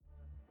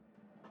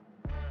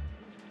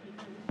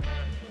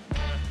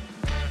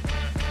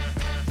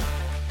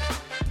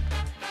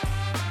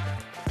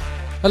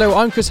Hello,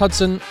 I'm Chris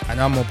Hudson. And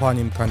I'm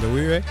Mopani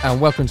Mkandawire.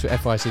 And welcome to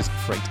FIS's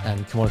Freight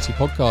and Commodity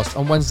Podcast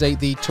on Wednesday,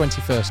 the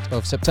 21st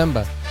of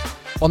September.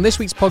 On this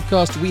week's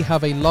podcast, we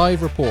have a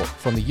live report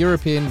from the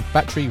European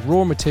Battery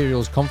Raw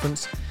Materials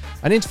Conference,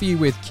 an interview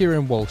with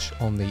Kieran Walsh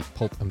on the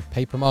pulp and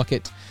paper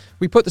market.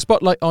 We put the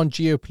spotlight on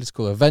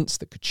geopolitical events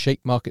that could shape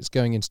markets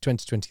going into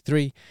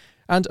 2023,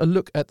 and a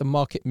look at the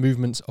market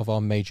movements of our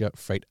major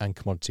freight and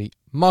commodity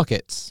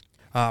markets.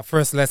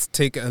 First, let's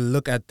take a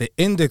look at the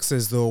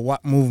indexes, though,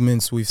 what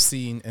movements we've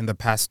seen in the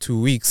past 2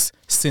 weeks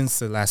since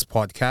the last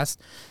podcast.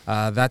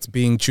 That's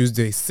being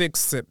Tuesday 6th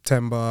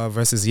September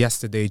versus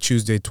yesterday,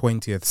 Tuesday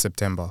 20th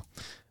September.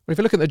 If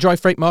you look at the dry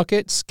freight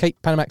markets,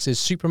 Cape Panamaxes,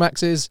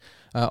 Supramaxes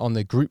on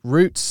the group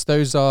routes,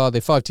 those are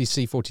the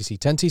 5TC, 4TC,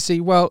 10TC.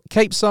 Well,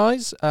 Cape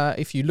size,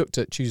 if you looked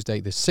at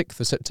Tuesday, the 6th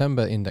of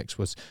September index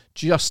was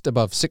just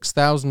above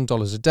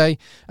 $6,000 a day.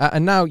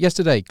 And now,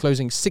 yesterday,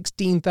 closing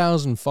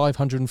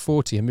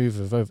 $16,540, a move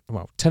of over,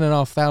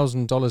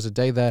 $10,500 a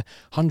day there,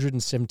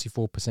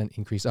 174%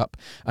 increase up.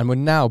 And we're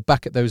now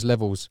back at those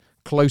levels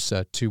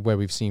closer to where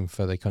we've seen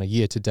for the kind of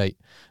year to date,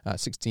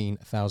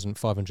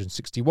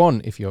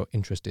 16,561 if you're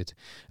interested.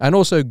 And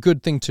also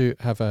good thing to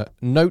have a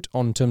note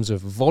on in terms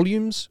of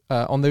volumes.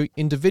 On the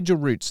individual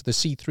routes, the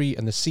C3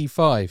 and the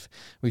C5,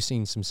 we've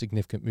seen some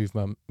significant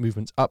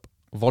movements up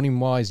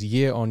volume-wise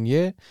year on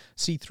year.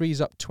 C3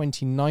 is up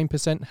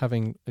 29%,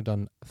 having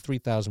done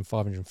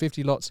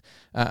 3,550 lots,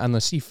 and the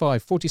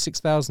C5,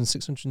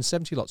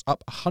 46,670 lots,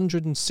 up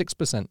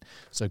 106%.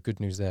 So good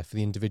news there for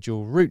the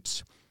individual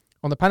routes.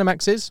 On the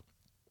Panamaxes,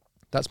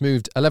 that's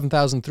moved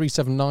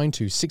 11,379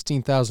 to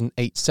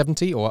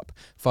 16,870, or up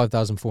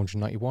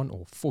 5,491,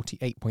 or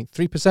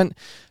 48.3%.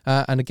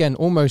 And again,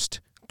 almost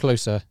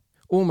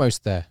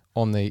there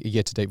on the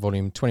year-to-date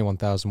volume,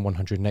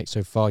 21,108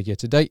 so far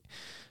year-to-date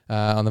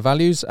on the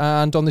values.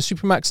 And on the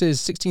Supramaxes,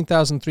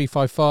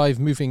 16,355,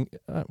 moving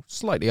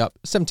slightly up,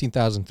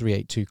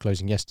 17,382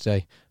 closing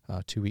yesterday,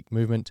 2-week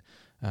movement.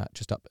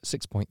 Just up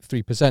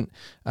 6.3%,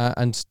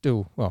 and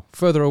still,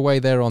 further away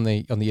there on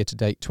the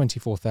year-to-date,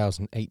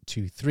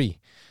 24,823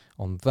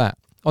 on that.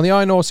 On the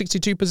iron ore,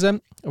 62%,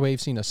 we've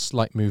seen a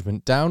slight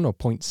movement down, or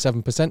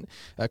 0.7%,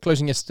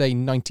 closing yesterday,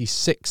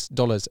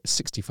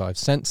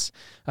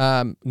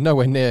 $96.65.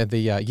 Nowhere near the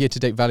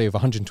year-to-date value of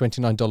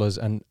 $129,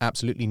 and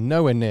absolutely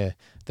nowhere near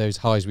those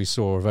highs we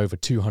saw of over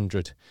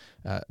 $200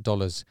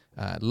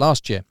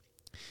 last year.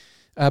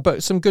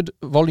 But some good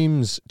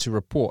volumes to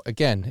report.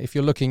 Again, if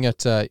you're looking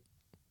at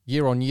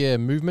year-on-year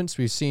movements,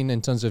 we've seen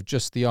in terms of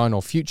just the iron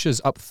ore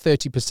futures up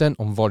 30%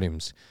 on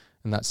volumes,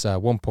 and that's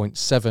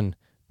 1.7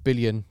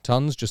 billion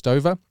tonnes, just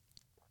over.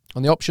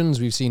 On the options,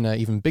 we've seen an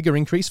even bigger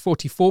increase,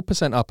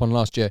 44% up on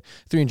last year,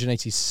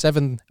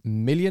 387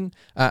 million,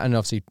 and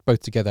obviously both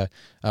together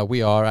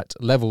we are at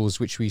levels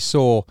which we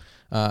saw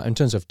in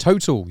terms of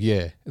total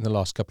year in the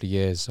last couple of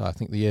years. I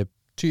think the year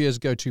 2 years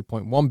ago,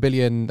 2.1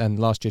 billion, and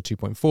last year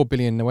 2.4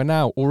 billion. And we're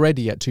now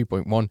already at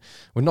 2.1.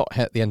 We're not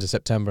at the end of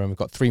September, and we've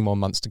got 3 more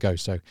months to go.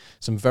 So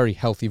some very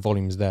healthy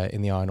volumes there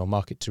in the iron ore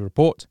market to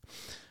report.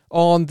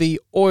 On the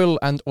oil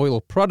and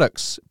oil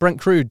products, Brent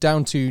crude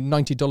down to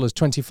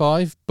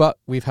 $90.25, but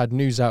we've had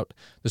news out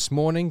this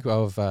morning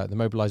of the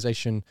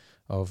mobilization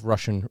of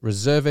Russian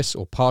reservists,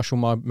 or partial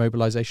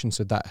mobilization,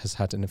 so that has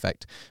had an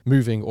effect,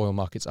 moving oil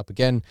markets up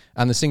again.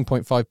 And the SING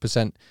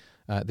 0.5%,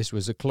 this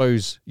was a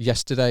close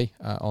yesterday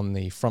on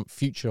the front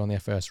future on the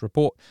FOS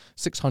report,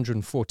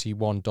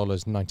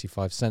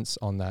 $641.95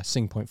 on the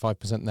SING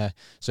 0.5% there.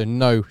 So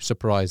no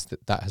surprise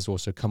that has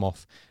also come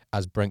off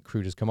as Brent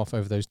crude has come off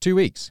over those 2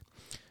 weeks.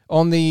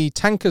 On the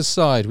tankers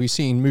side, we've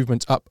seen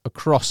movements up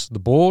across the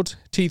board.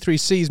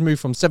 T3Cs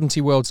moved from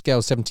 70 world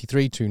scale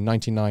 73 to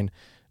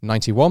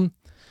 99.91.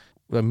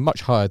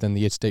 Much higher than the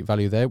year-to-date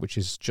value there, which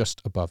is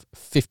just above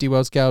 50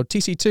 world scale.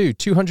 TC2,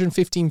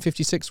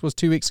 215.56 was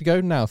 2 weeks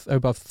ago, now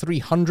above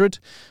 300.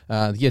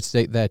 The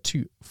year-to-date there,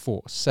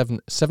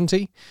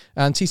 247.70.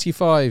 And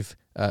TC5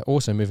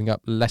 also moving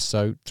up less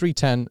so,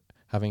 310,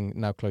 having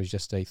now closed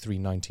yesterday,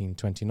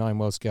 319.29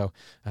 world scale,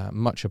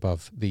 much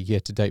above the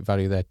year-to-date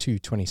value there,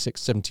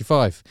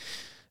 226.75.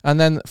 And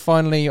then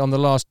finally, on the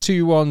last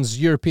 2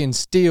 ones, European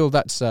steel,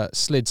 that's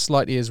slid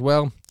slightly as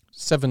well.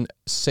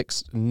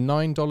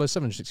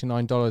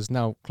 $769,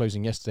 now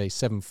closing yesterday,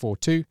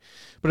 $742.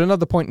 But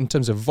another point in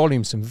terms of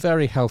volume, some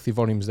very healthy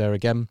volumes there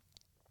again.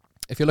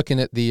 If you're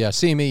looking at the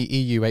CME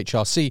EU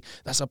HRC,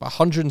 that's up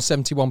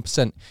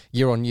 171%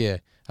 year on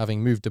year,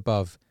 having moved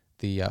above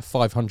the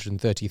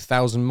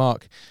 530,000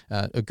 mark.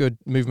 A good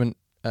movement.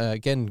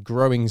 Again,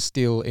 growing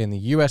steel in the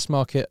US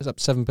market is up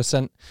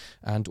 7%,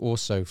 and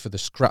also for the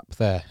scrap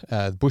there,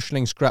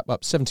 busheling scrap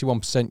up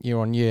 71% year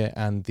on year,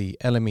 and the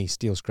LME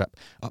steel scrap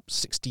up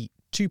 62%.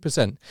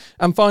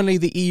 And finally,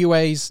 the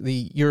EUAs,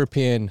 the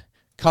European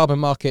carbon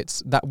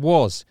markets, that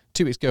was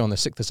 2 weeks ago on the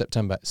 6th of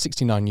September,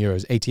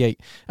 €69.88,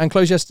 and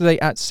closed yesterday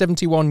at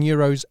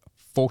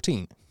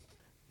 €71.14.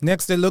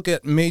 Next, a look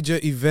at major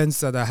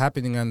events that are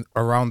happening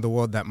around the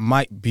world that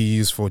might be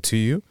useful to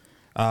you.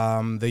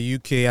 The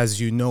UK, as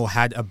you know,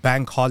 had a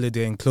bank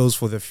holiday and closed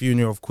for the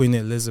funeral of Queen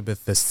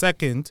Elizabeth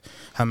II,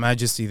 Her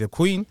Majesty the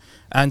Queen.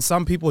 And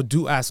some people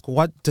do ask,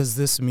 what does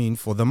this mean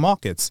for the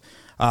markets?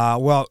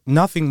 Well,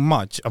 nothing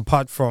much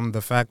apart from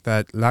the fact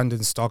that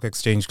London Stock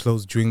Exchange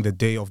closed during the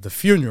day of the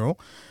funeral.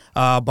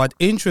 But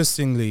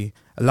interestingly,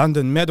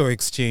 London Metal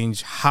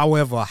Exchange,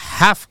 however,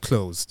 half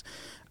closed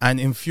and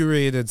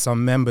infuriated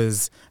some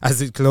members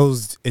as it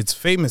closed its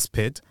famous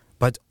pit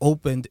but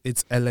opened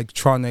its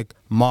electronic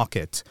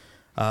market.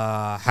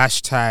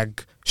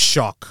 Hashtag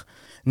shock.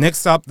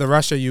 Next up, the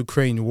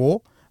Russia-Ukraine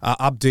war.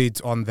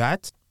 Update on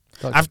that.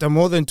 Okay. After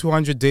more than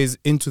 200 days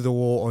into the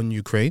war on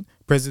Ukraine,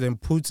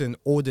 President Putin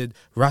ordered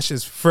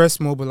Russia's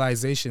first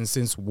mobilization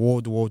since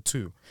World War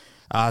II.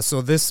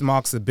 So this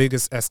marks the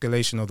biggest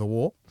escalation of the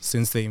war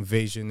since the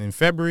invasion in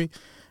February.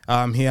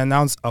 He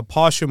announced a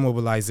partial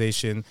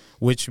mobilization,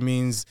 which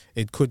means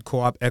it could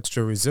co-op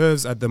extra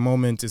reserves. At the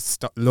moment, it's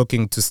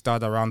looking to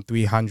start around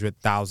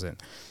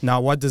 300,000.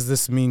 Now, what does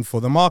this mean for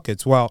the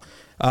markets? Well,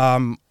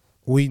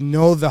 we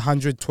know the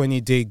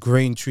 120-day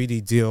grain treaty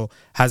deal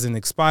hasn't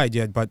expired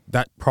yet, but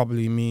that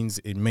probably means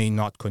it may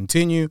not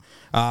continue.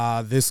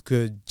 This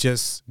could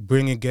just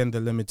bring again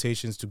the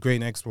limitations to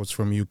grain exports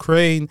from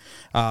Ukraine,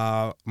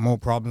 more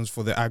problems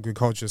for the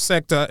agriculture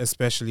sector,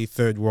 especially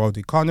third world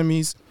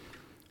economies.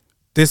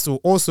 This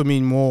will also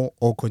mean more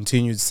or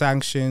continued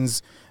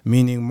sanctions,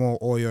 meaning more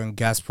oil and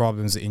gas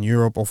problems in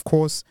Europe, of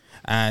course,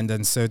 and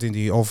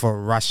uncertainty over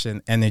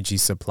Russian energy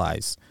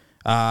supplies.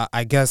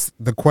 I guess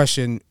the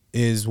question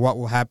is what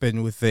will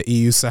happen with the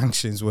EU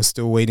sanctions. We're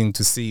still waiting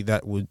to see.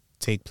 That would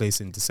take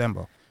place in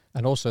December.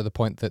 And also the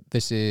point that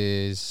this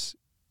is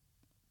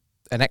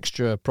an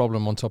extra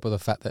problem on top of the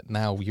fact that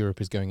now Europe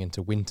is going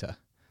into winter.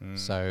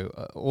 So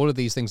all of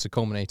these things are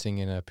culminating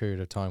in a period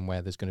of time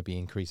where there's going to be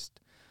increased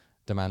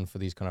demand for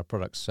these kind of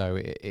products. So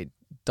it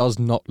does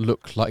not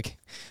look like,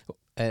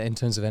 in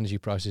terms of energy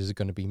prices, are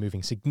going to be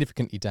moving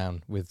significantly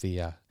down with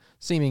the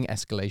seeming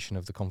escalation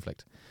of the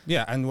conflict.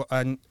 Yeah,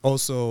 and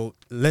also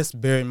let's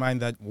bear in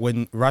mind that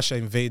when Russia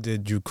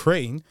invaded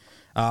Ukraine,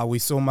 we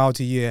saw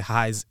multi-year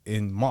highs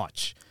in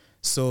March.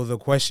 So the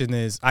question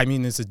is, I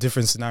mean, it's a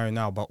different scenario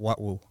now, but what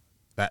will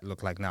that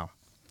look like now?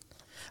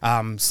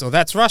 So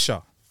that's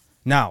Russia.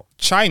 Now,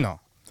 China.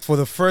 For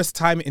the first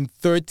time in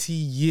 30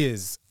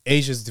 years,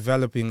 Asia's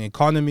developing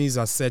economies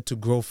are set to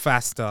grow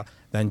faster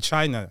than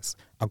China's,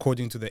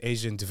 according to the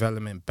Asian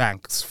Development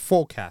Bank's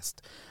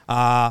forecast.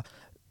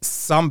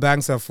 Some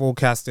banks have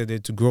forecasted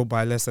it to grow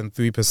by less than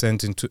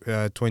 3% in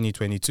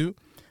 2022.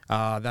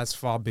 That's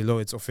far below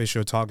its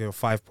official target of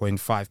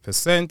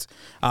 5.5%.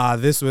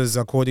 This was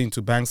according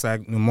to banks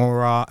like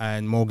Nomura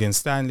and Morgan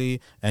Stanley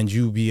and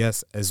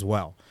UBS as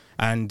well.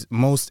 And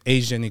most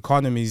Asian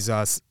economies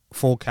are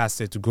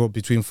forecasted to grow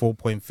between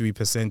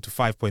 4.3% to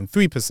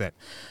 5.3%.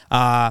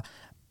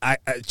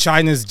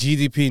 China's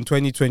GDP in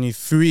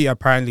 2023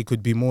 apparently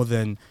could be more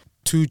than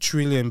 2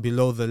 trillion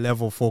below the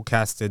level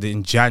forecasted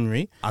in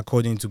January,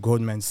 according to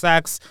Goldman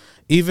Sachs.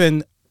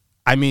 Even,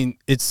 I mean,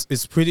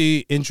 it's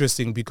pretty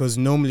interesting because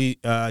normally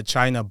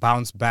China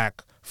bounced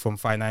back from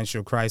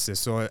financial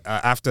crisis. So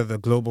after the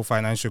global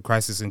financial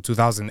crisis in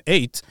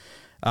 2008,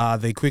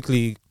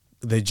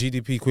 the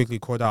GDP quickly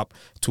caught up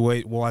to where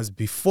it was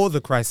before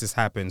the crisis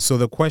happened. So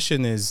the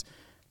question is,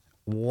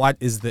 what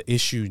is the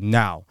issue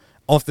now?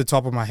 Off the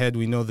top of my head,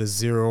 we know the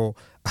zero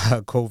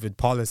COVID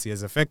policy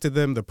has affected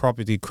them, the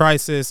property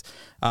crisis,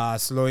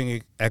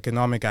 slowing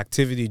economic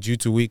activity due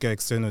to weaker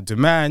external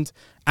demand,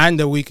 and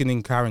the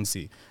weakening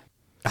currency.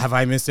 Have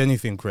I missed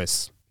anything,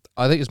 Chris?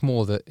 I think it's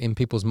more that in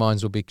people's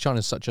minds will be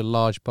China's such a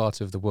large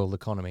part of the world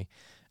economy.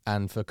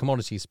 And for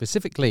commodities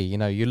specifically,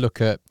 you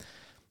look at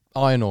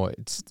iron ore,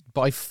 it's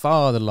by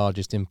far the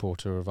largest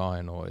importer of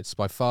iron ore. It's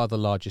by far the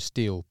largest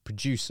steel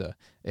producer.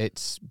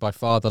 It's by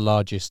far the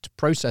largest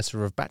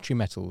processor of battery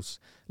metals.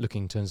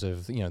 Looking in terms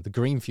of, the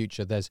green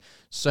future, there's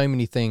so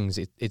many things.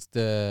 It's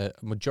the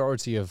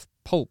majority of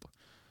pulp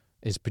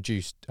is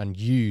produced and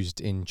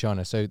used in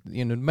China. So,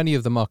 many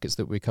of the markets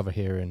that we cover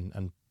here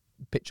and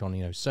pitch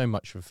on, so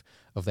much of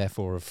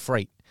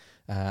freight,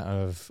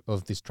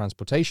 of this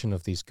transportation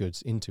of these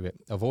goods into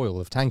it, of oil,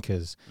 of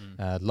tankers,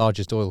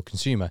 largest oil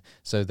consumer.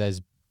 So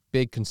there's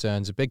big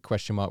concerns, a big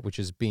question mark, which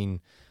has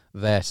been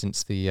there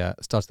since the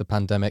start of the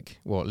pandemic,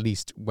 or at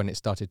least when it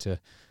started to,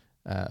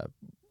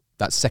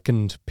 that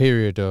second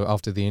period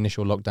after the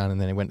initial lockdown,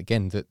 and then it went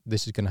again, that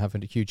this is going to have a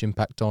huge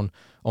impact on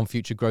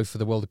future growth for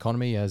the world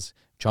economy, as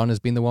China's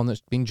been the one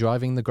that's been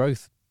driving the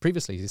growth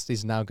previously. This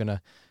is now going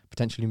to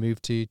potentially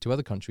move to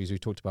other countries. We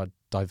talked about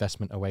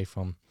divestment away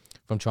from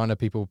China,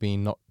 people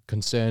being not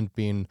concerned,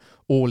 being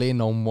all in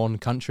on one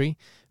country.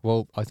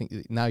 Well, I think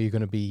now you're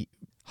going to be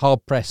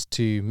hard pressed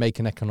to make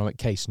an economic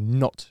case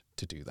not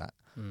to do that.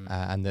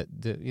 And that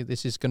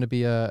this is going to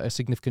be a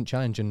significant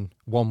challenge, and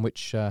one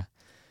which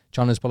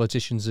China's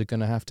politicians are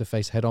going to have to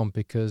face head on,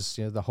 because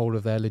the whole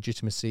of their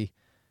legitimacy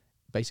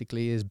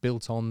basically is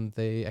built on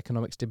the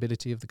economic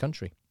stability of the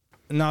country.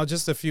 Now,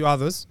 just a few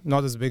others,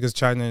 not as big as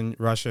China and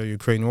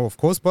Russia-Ukraine war, of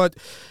course, but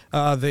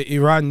the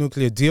Iran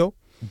nuclear deal.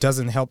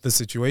 doesn't help the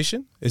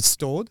situation. It's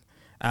stalled.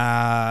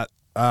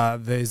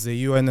 There's a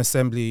UN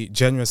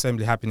General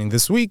Assembly happening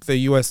this week. The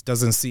US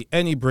doesn't see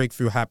any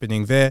breakthrough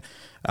happening there.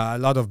 A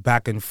lot of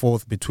back and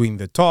forth between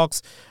the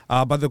talks.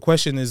 But the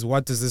question is,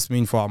 what does this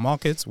mean for our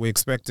markets? We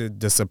expected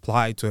the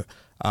supply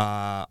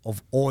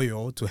of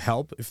oil to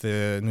help if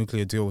the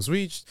nuclear deal was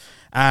reached.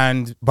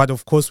 But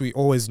of course, we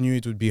always knew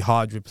it would be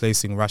hard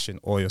replacing Russian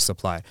oil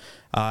supply.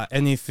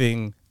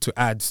 Anything to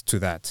add to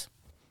that?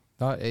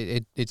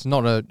 It's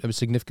not a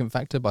significant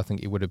factor, but I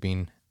think it would have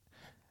been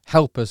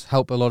help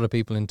a lot of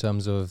people in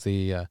terms of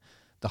the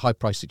high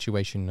price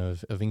situation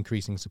of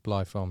increasing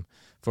supply for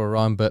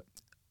Iran. But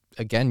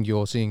again,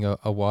 you're seeing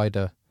a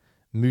wider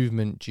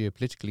movement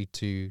geopolitically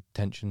to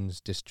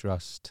tensions,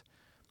 distrust,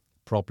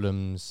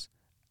 problems,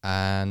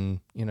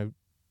 and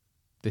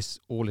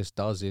all this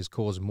does is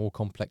cause more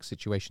complex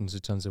situations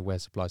in terms of where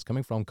supply is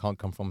coming from. Can't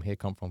come from here,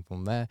 can't come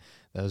from there.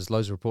 There's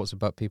loads of reports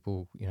about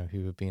people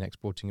who have been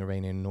exporting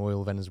Iranian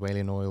oil,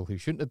 Venezuelan oil, who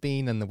shouldn't have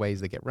been, and the ways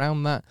they get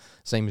around that.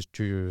 Same is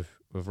true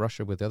of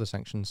Russia with the other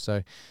sanctions.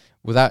 So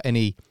without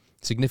any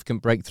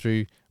significant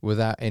breakthrough,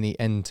 without any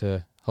end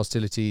to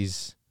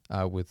hostilities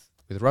with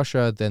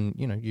Russia, then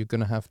you're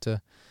going to have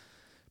to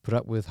put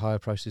up with higher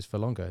prices for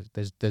longer.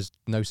 There's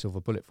no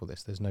silver bullet for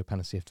this. There's no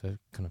panacea to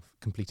kind of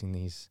completing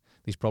these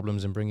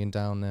problems and bringing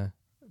down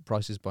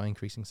prices by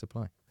increasing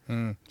supply.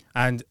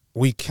 And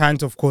we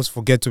can't, of course,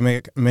 forget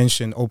to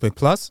mention OPEC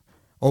Plus.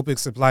 OPEC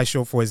supply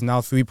shortfall is now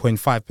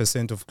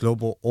 3.5% of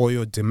global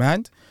oil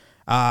demand.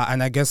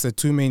 And I guess the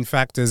two main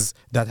factors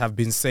that have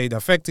been said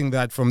affecting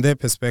that from their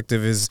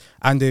perspective is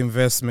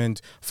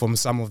underinvestment from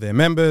some of their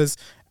members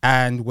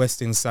and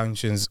Western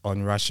sanctions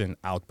on Russian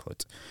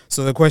output.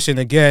 So the question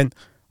again,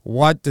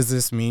 what does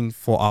this mean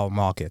for our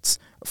markets?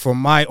 From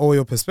my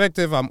oil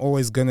perspective, I'm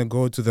always going to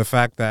go to the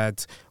fact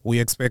that we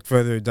expect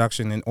further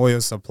reduction in oil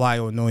supply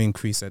or no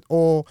increase at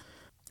all.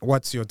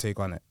 What's your take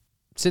on it?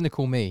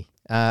 Cynical me.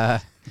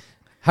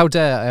 How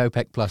dare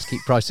OPEC Plus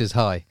keep prices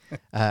high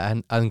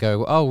and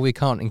go, oh, we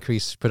can't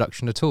increase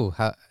production at all.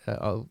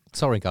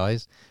 Sorry,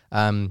 guys.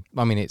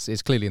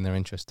 It's clearly in their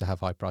interest to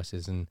have high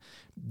prices, and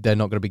they're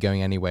not going to be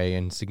going anyway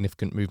in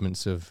significant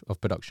movements of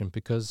production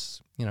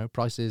because,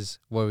 prices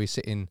where we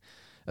sit in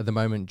at the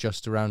moment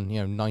just around,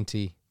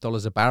 $90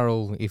 a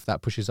barrel. If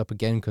that pushes up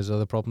again because of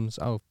other problems,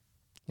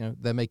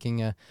 they're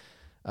making a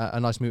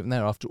nice movement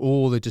there. After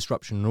all the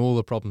disruption and all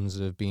the problems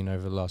that have been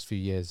over the last few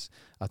years,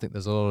 I think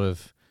there's a lot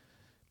of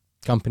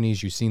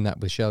companies, you've seen that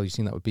with Shell, you've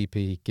seen that with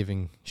BP,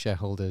 giving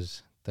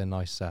shareholders their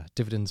nice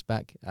dividends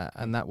back,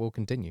 and that will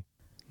continue.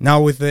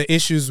 Now, with the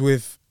issues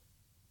with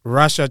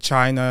Russia,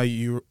 China,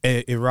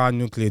 Iran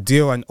nuclear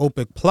deal, and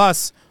OPEC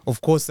Plus, of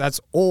course,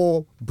 that's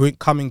all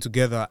coming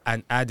together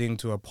and adding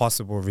to a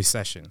possible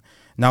recession.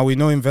 Now, we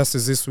know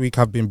investors this week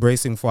have been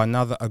bracing for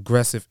another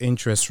aggressive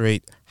interest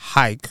rate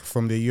hike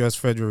from the U.S.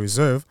 Federal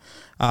Reserve.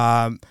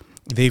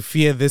 They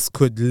fear this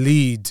could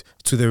lead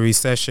to the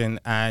recession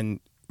and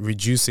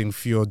reducing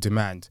fuel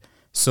demand.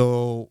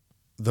 So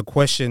the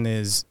question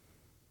is,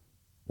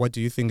 what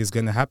do you think is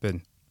going to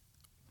happen?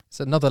 It's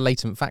another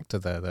latent factor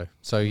there, though.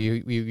 So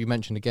you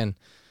mentioned again,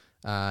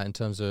 in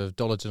terms of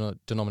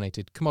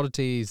dollar-denominated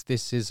commodities,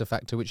 this is a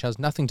factor which has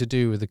nothing to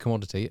do with the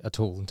commodity at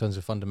all in terms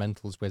of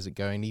fundamentals, where's it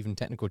going, even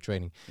technical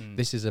trading.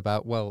 This is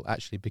about,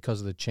 actually,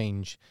 because of the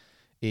change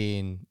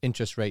in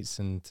interest rates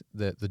and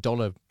the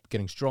dollar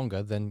getting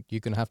stronger, then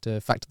you're going to have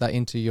to factor that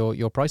into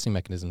your pricing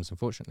mechanisms,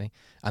 unfortunately.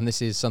 And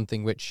this is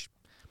something which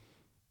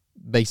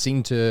they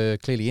seem to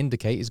clearly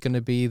indicate is going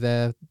to be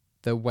their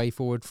way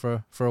forward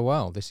for a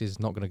while. This is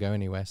not going to go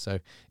anywhere. So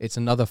it's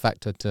another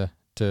factor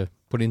to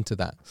put into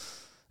that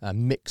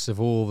mix of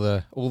all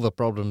the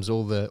problems,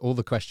 all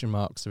the question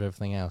marks of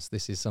everything else.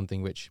 This is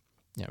something which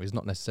is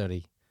not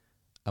necessarily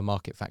a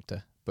market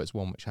factor, but it's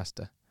one which has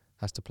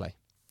to play.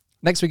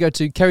 Next we go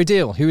to Kerry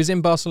Deal, who is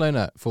in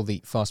Barcelona for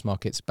the Fast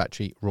Markets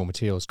Battery Raw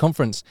Materials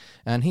Conference,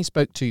 and he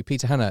spoke to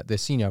Peter Hanna, the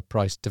Senior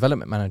Price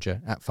Development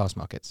Manager at Fast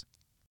Markets.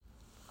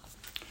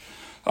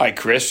 Hi,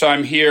 Chris.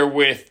 I'm here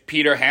with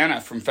Peter Hanna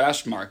from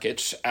Fast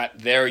Markets at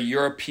their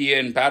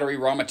European Battery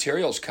Raw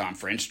Materials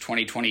Conference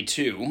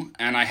 2022.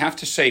 And I have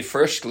to say,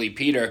 firstly,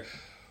 Peter,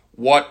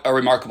 what a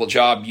remarkable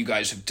job you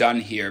guys have done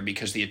here,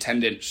 because the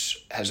attendance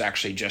has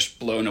actually just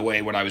blown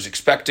away what I was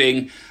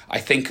expecting. I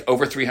think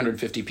over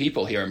 350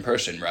 people here in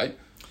person, right?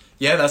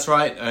 Yeah, that's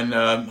right. And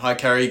hi,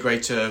 Kerry.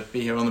 Great to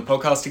be here on the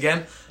podcast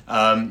again.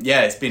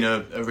 It's been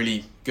a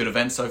really good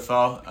event so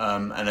far.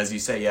 And as you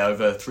say,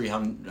 over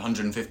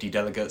 350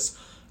 delegates,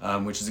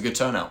 which is a good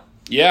turnout.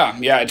 Yeah,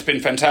 it's been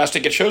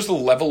fantastic. It shows the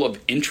level of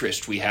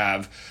interest we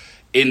have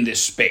in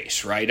this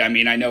space, right? I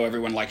mean, I know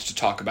everyone likes to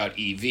talk about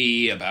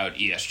EV, about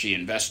ESG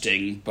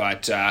investing,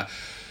 but,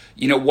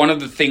 one of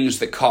the things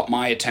that caught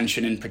my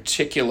attention in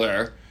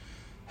particular,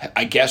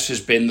 I guess, has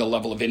been the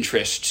level of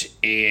interest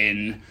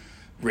in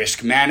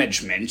risk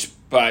management.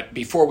 But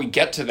before we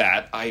get to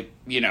that, I,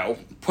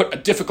 put a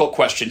difficult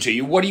question to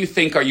you. What do you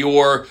think are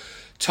your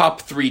top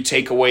 3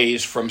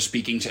 takeaways from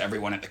speaking to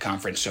everyone at the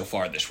conference so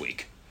far this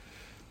week?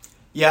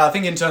 Yeah, I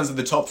think in terms of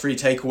the top 3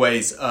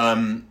 takeaways,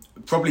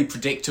 probably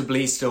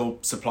predictably still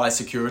supply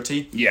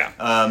security. Yeah.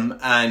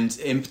 And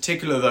in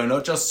particular, though,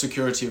 not just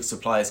security of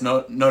supply. It's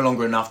no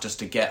longer enough just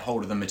to get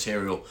hold of the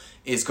material.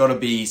 It's got to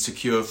be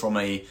secure from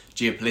a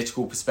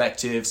geopolitical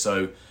perspective.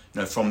 So,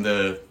 from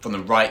the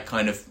right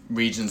kind of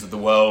regions of the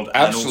world.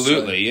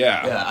 Absolutely,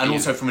 and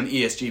also from an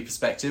ESG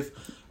perspective.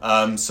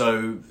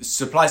 So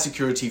supply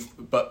security,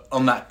 but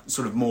on that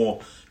sort of more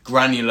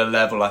granular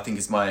level, I think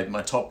is my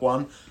top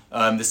one.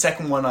 The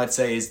second one I'd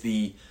say is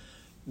the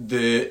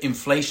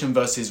inflation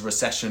versus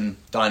recession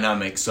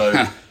dynamic.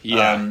 So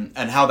and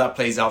how that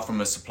plays out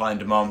from a supply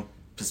and demand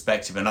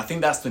perspective. And I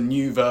think that's the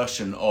new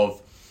version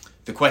of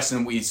the question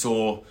that we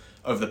saw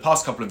over the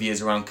past couple of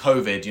years around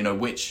COVID.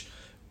 Which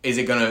is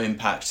it going to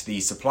impact the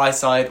supply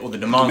side or the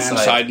demand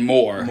side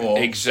more?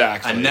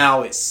 Exactly. And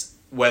now it's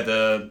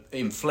whether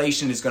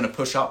inflation is going to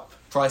push up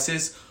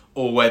prices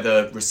or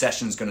whether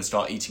recession is going to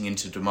start eating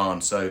into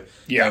demand. So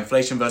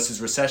inflation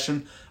versus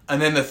recession.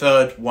 And then the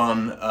third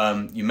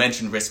one, you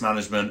mentioned risk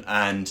management,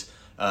 and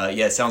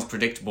it sounds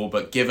predictable,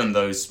 but given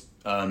those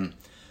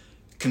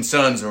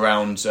concerns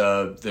around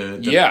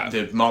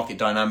the market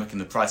dynamic and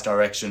the price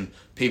direction,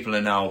 people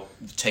are now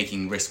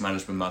taking risk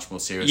management much more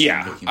seriously.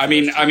 Yeah, I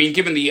mean,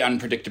 given the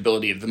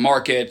unpredictability of the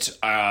market,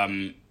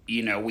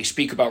 we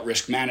speak about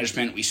risk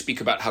management. We speak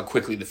about how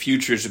quickly the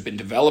futures have been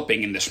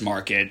developing in this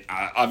market.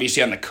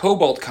 Obviously, on the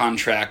cobalt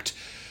contract,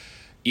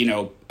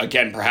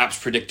 again, perhaps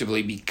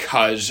predictably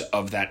because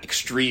of that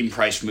extreme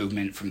price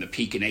movement from the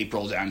peak in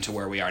April down to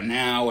where we are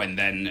now, and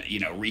then,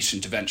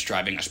 recent events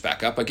driving us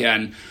back up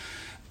again.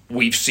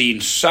 We've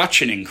seen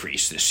such an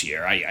increase this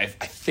year. I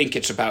think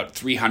it's about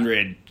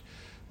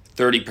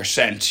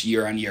 330%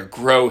 year-on-year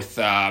growth.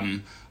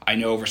 I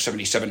know over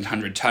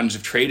 7,700 tons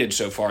have traded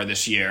so far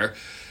this year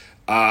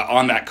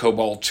on that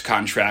cobalt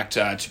contract.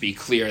 To be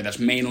clear, that's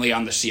mainly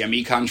on the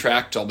CME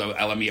contract, although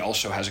LME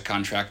also has a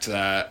contract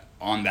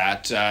on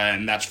that,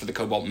 and that's for the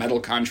cobalt metal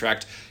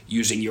contract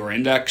using your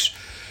index.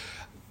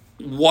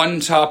 One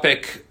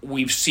topic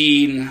we've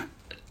seen,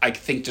 I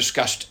think,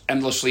 discussed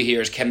endlessly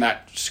here is, can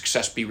that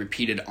success be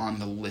repeated on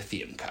the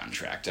lithium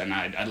contract? And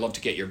I'd love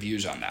to get your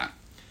views on that.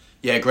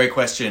 Yeah, great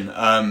question.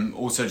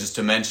 Also, just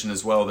to mention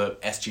as well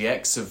that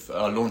SGX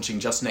are launching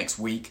just next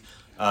week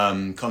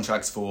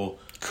contracts for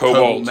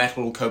cobalt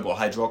metal, cobalt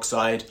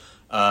hydroxide,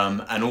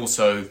 and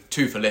also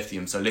two for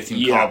lithium, so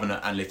lithium carbonate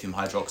and lithium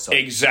hydroxide.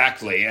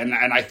 Exactly, and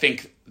I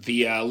think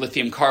the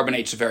lithium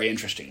carbonate's a very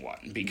interesting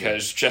one,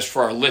 because just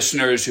for our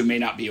listeners who may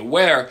not be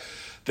aware,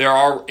 there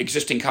are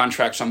existing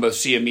contracts on both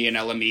CME and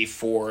LME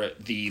for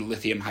the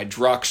lithium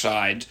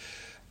hydroxide,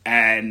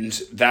 and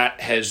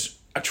that has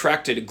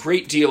attracted a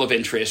great deal of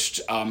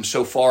interest.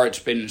 So far, it's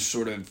been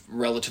sort of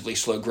relatively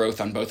slow growth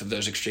on both of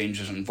those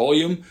exchanges in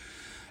volume,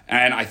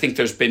 and I think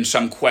there's been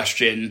some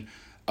question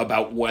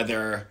about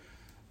whether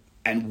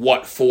and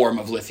what form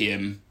of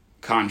lithium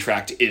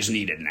contract is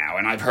needed now.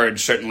 And I've heard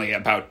certainly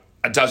about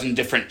a dozen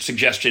different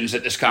suggestions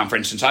at this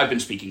conference since I've been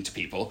speaking to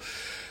people,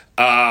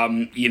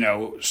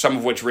 some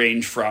of which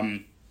range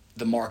from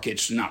the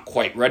market's not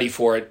quite ready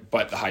for it,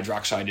 but the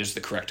hydroxide is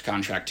the correct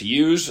contract to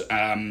use.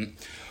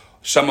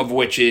 Some of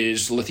which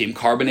is lithium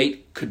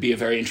carbonate could be a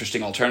very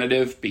interesting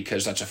alternative,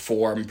 because that's a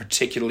form,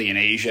 particularly in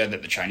Asia,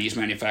 that the Chinese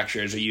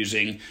manufacturers are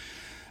using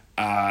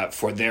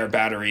for their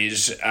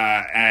batteries.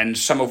 And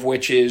some of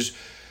which is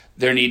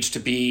there needs to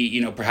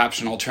be,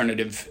 perhaps an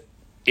alternative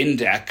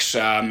index,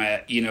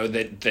 that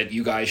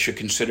you guys should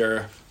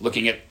consider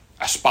looking at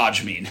a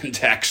spodumene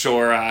index,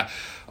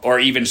 or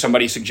even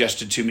somebody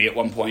suggested to me at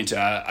one point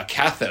a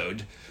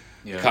cathode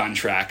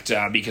contract,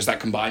 because that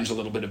combines a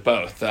little bit of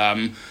both.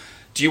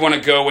 Do you want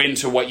to go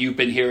into what you've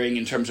been hearing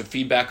in terms of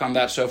feedback on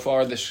that so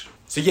far?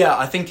 So yeah,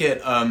 I think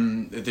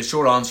the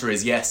short answer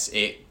is yes,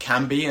 it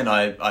can be, and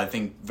I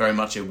think very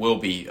much it will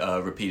be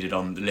repeated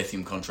on the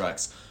lithium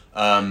contracts.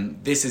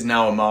 This is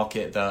now a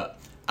market that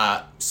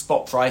at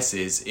spot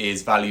prices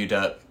is valued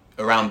at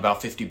around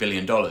about $50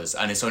 billion,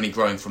 and it's only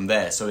growing from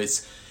there. So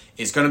it's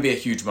going to be a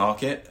huge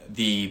market.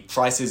 The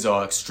prices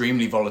are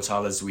extremely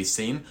volatile, as we've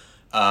seen,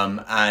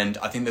 and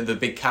I think that the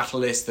big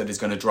catalyst that is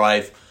going to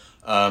drive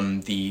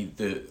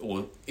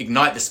or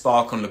ignite the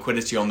spark on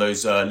liquidity on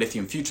those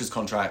lithium futures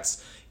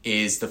contracts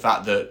is the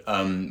fact that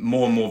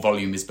more and more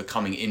volume is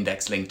becoming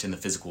index linked in the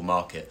physical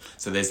market.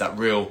 So there's that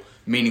real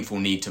meaningful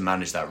need to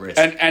manage that risk.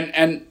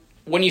 And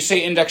when you say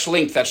index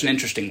linked, that's an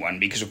interesting one,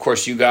 because of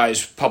course you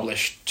guys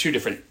publish two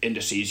different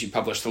indices. You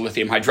publish the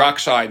lithium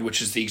hydroxide,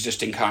 which is the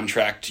existing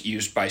contract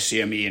used by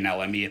CME and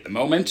LME at the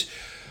moment.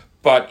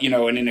 But, in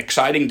an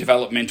exciting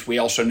development, we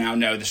also now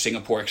know the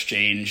Singapore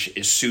Exchange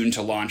is soon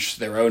to launch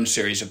their own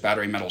series of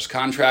battery metals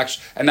contracts,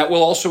 and that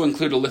will also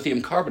include a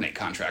lithium carbonate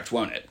contract,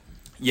 won't it?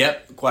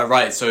 Yep, quite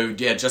right. So,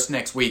 just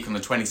next week on the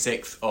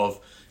 26th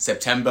of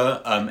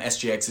September,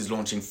 SGX is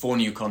launching 4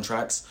 new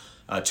contracts,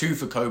 2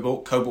 for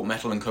cobalt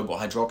metal and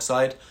cobalt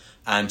hydroxide,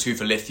 and 2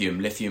 for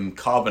lithium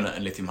carbonate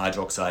and lithium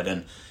hydroxide.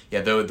 And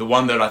the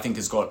one that I think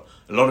has got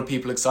a lot of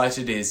people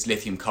excited is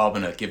lithium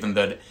carbonate, given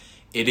that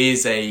it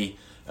is a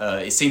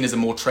it's seen as a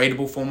more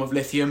tradable form of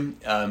lithium.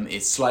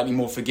 It's slightly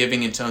more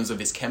forgiving in terms of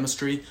its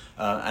chemistry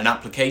and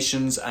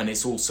applications, and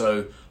it's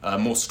also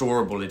more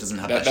storable. It doesn't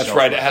have that That's shelf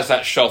right. life. It has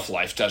that shelf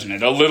life, doesn't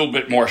it? A little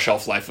bit more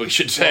shelf life, we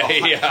should say.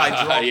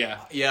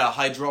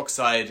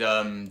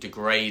 Hydroxide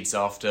degrades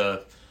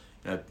after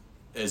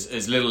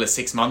as little as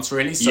 6 months,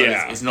 really. So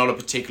it's not a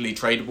particularly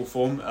tradable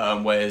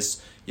form.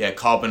 Whereas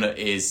carbonate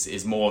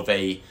is more of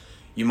a,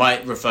 you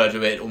might refer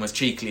to it almost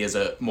cheekily as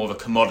more of a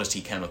commodity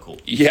chemical.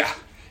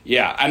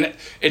 Yeah, and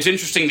it's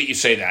interesting that you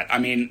say that. I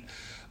mean,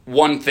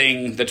 one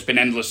thing that's been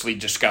endlessly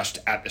discussed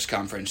at this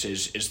conference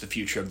is the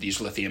future of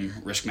these lithium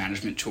risk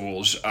management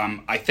tools.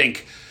 I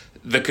think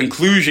the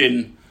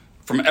conclusion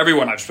from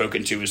everyone I've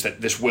spoken to is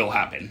that this will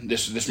happen.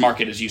 This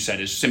market, as you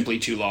said, is simply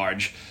too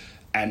large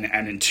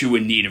and too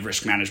in need of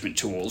risk management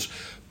tools.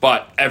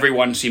 But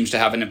everyone seems to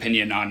have an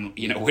opinion on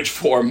which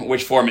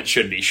form it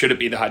should be. Should it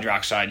be the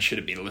hydroxide? Should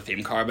it be the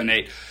lithium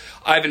carbonate?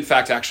 I've in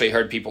fact actually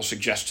heard people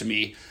suggest to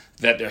me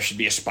that there should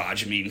be a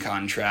spodumene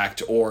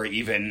contract or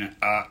even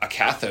a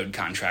cathode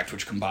contract,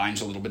 which combines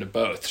a little bit of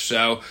both.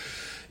 So,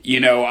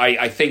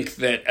 I think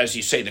that, as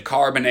you say, the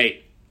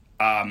carbonate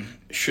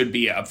should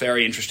be a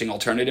very interesting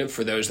alternative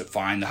for those that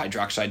find the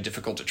hydroxide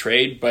difficult to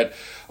trade. But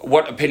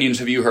what opinions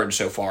have you heard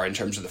so far in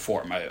terms of the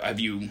form? Have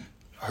you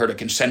heard a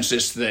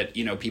consensus that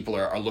people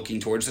are looking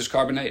towards this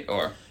carbonate,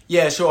 or?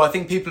 Yeah, sure. I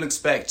think people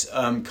expect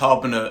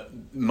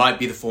carbonate might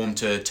be the form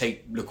to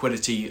take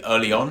liquidity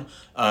early on,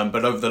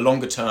 but over the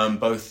longer term,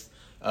 both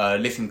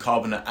lithium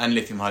carbonate and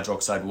lithium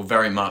hydroxide will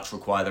very much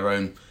require their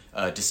own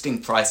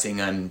distinct pricing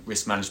and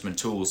risk management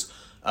tools.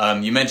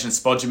 You mentioned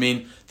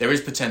spodumene. There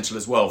is potential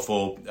as well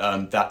for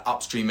that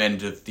upstream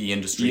end of the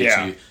industry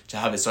to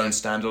have its own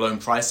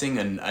standalone pricing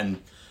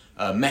and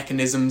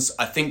mechanisms.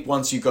 I think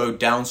once you go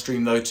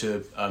downstream, though, to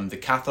the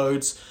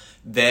cathodes,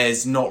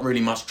 there's not really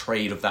much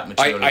trade of that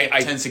material. It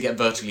tends to get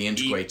vertically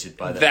integrated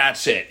by that.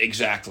 That's it,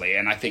 exactly.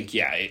 And I think,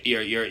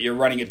 you're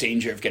running a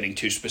danger of getting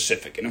too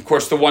specific. And of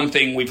course, the one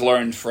thing we've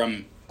learned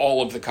from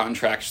all of the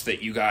contracts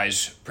that you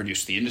guys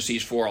produce the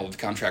indices for, all of the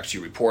contracts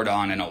you report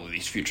on, and all of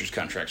these futures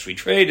contracts we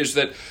trade, is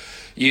that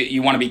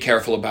you want to be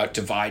careful about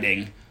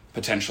dividing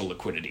potential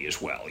liquidity as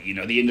well.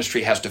 The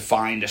industry has to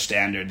find a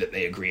standard that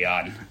they agree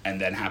on and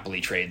then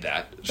happily trade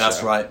that.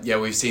 That's right. Yeah,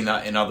 we've seen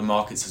that in other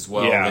markets as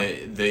well. Yeah.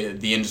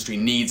 The industry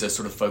needs a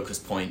sort of focus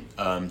point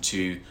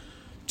to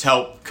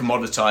help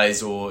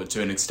commoditize or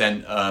to an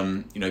extent,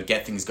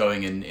 get things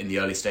going in the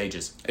early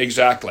stages.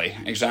 Exactly.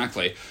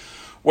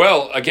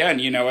 Well, again,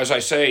 as I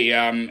say,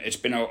 it's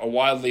been a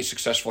wildly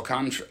successful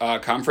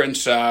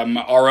conference.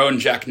 Our own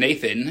Jack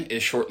Nathan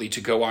is shortly to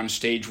go on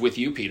stage with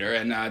you, Peter,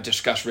 and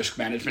discuss risk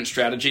management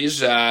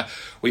strategies.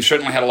 We've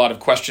certainly had a lot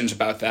of questions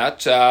about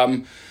that.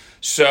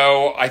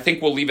 So I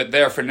think we'll leave it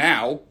there for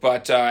now.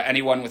 But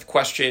anyone with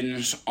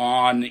questions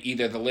on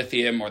either the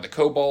lithium or the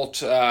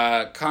cobalt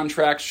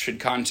contracts should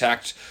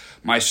contact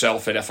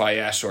myself at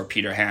FIS or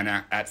Peter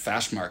Hanna at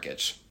Fast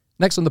Markets.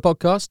 Next on the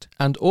podcast,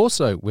 and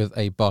also with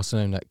a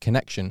Barcelona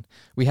connection,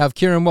 we have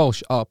Kieran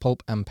Walsh, our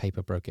pulp and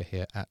paper broker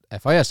here at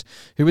FIS,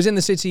 who was in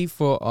the city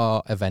for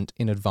our event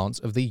in advance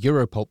of the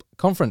Europulp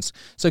conference.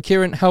 So,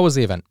 Kieran, how was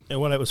the event?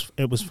 Well,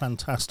 it was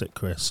fantastic,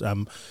 Chris.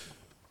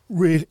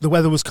 Really, the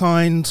weather was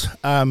kind.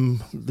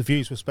 The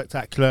views were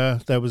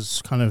spectacular.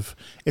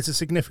 It's a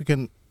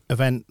significant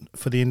event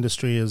for the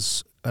industry,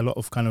 as a lot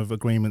of kind of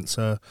agreements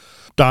are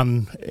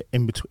done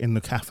in the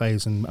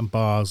cafes and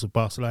bars of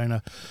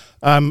Barcelona,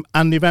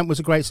 and the event was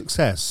a great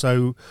success.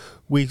 So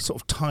we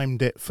sort of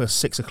timed it for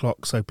 6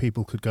 o'clock so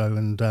people could go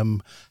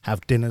and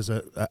have dinners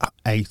at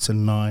 8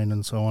 and 9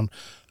 and so on.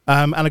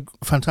 And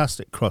a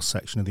fantastic cross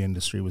section of the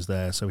industry was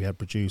there. So we had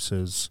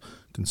producers,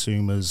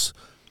 consumers,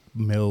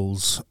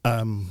 mills,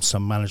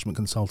 some management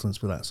consultants,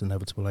 but that's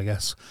inevitable, I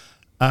guess.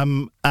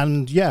 So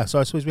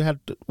I suppose we had,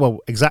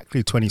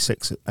 exactly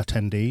 26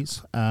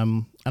 attendees,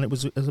 and it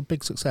was a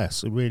big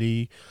success, a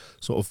really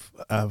sort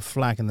of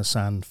flag in the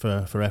sand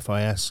for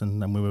FIS,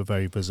 and we were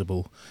very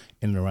visible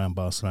in and around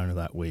Barcelona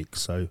that week.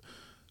 So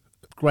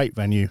great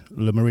venue.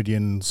 Le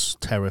Méridion's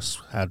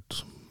terrace had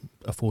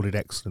afforded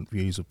excellent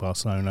views of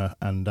Barcelona,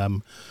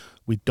 and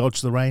we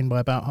dodged the rain by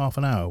about half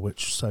an hour,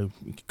 so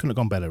it couldn't have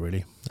gone better,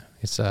 really.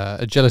 It's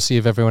a jealousy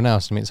of everyone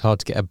else. I mean, it's hard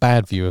to get a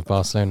bad view of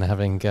Barcelona,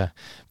 having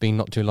been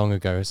not too long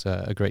ago. It's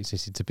a great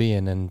city to be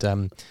in. And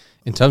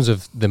in terms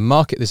of the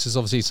market, this is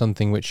obviously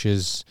something which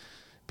has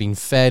been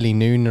fairly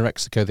new.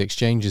 Norexeco, the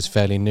exchange, is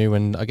fairly new.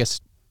 And I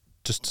guess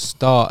just to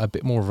start, a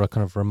bit more of a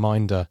kind of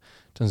reminder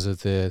in terms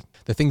of the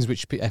things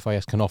which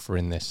FIS can offer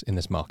in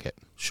this market.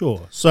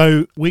 Sure.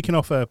 So we can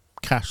offer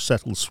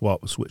cash-settled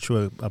swaps, which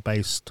are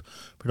based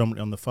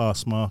predominantly on the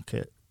fast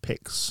market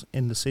PIX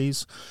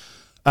indices.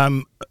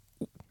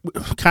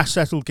 Cash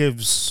settle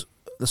gives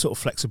the sort of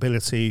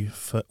flexibility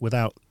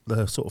without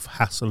the sort of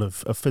hassle of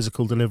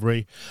physical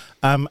delivery,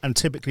 and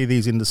typically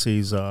these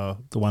indices are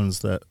the ones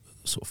that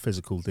sort of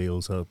physical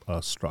deals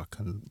are struck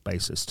and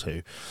basis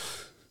to.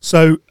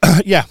 So,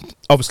 yeah,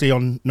 obviously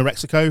on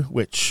Norexeco,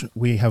 which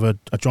we have a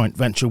joint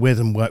venture with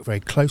and work very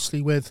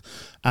closely with,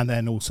 and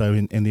then also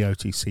in the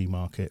OTC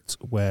market,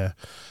 where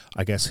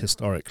I guess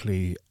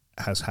historically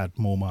has had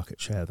more market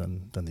share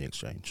than the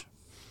exchange.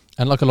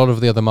 And like a lot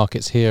of the other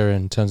markets here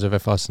in terms of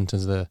FS, in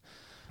terms of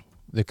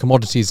the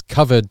commodities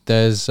covered,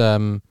 there's,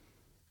 of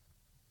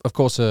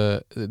course,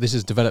 this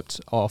is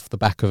developed off the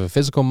back of a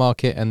physical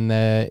market, and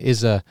there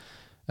is a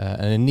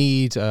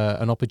need,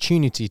 an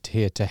opportunity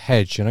to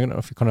hedge. And I don't know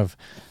if you kind of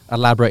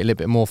elaborate a little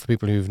bit more for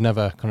people who've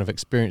never kind of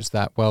experienced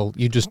that. Well,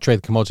 you just trade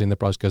the commodity and the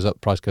price goes up,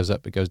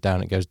 it goes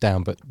down, it goes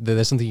down. But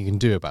there's something you can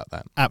do about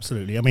that.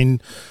 Absolutely. I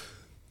mean,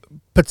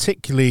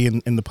 particularly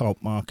in the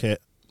pulp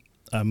market,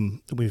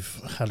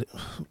 we've had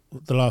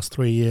the last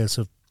 3 years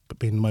have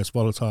been the most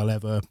volatile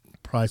ever.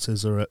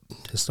 Prices are at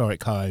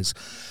historic highs.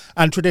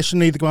 And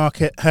traditionally, the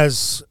market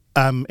has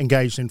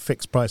engaged in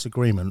fixed price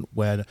agreement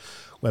where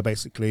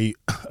basically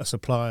a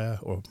supplier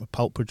or a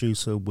pulp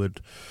producer would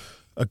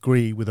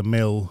agree with a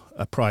mill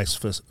a price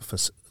for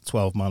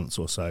 12 months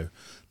or so.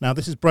 Now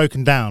this is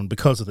broken down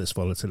because of this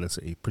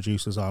volatility.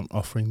 Producers aren't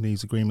offering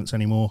these agreements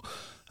anymore,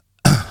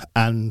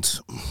 and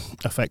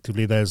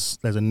effectively there's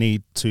a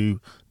need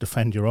to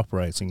defend your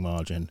operating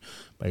margin.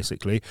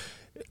 Basically,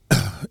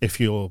 if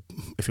you're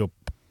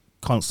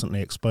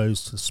constantly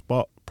exposed to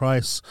spot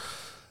price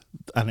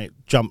and it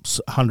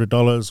jumps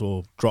 $100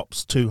 or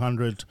drops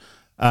 $200,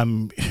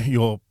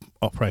 your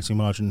operating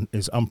margin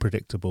is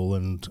unpredictable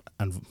and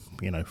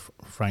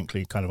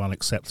frankly kind of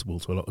unacceptable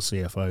to a lot of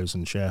CFOs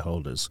and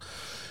shareholders.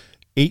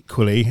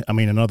 Equally, I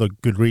mean, another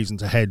good reason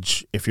to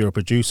hedge if you're a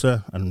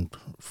producer, and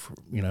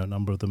a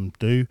number of them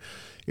do,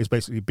 is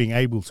basically being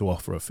able to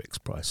offer a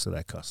fixed price to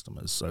their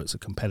customers. So it's a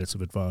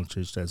competitive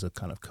advantage. There's a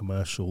kind of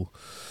commercial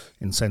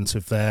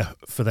incentive there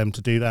for them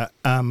to do that.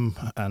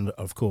 And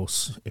of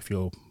course, if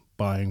you're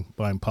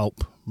buying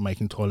pulp,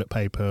 making toilet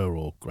paper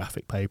or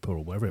graphic paper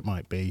or whatever it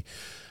might be,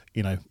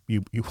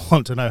 you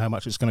want to know how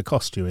much it's going to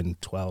cost you in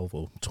 12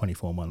 or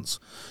 24 months.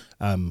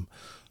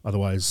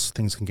 Otherwise,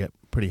 things can get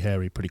pretty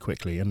hairy pretty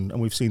quickly. And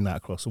we've seen that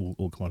across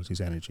all commodities,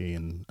 energy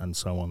and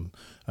so on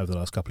over the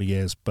last couple of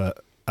years.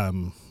 But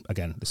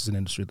again, this is an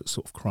industry that's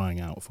sort of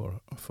crying out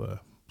for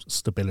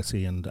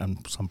stability and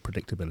some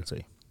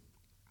predictability.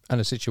 And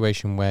a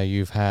situation where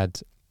you've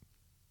had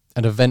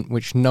an event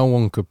which no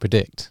one could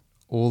predict.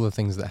 All the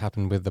things that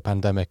happened with the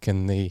pandemic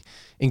and the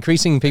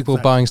increasing people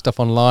buying stuff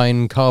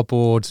online,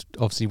 cardboard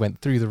obviously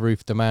went through the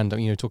roof demand.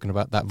 Talking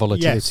about that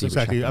volatility. Yes,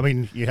 exactly. I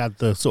mean, you had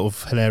the sort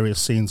of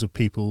hilarious scenes of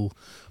people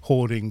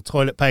hoarding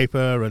toilet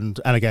paper and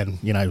again,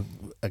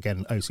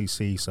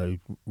 OCC, so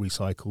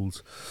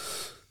recycled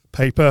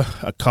paper,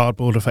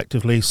 cardboard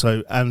effectively.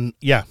 So, and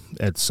yeah,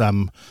 it's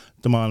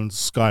demand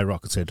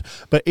skyrocketed.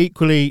 But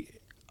equally,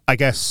 I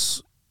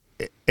guess,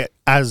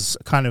 as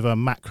kind of a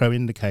macro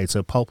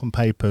indicator, pulp and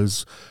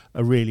paper's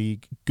a really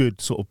good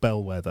sort of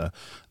bellwether.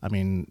 I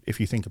mean, if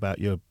you think about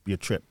your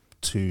trip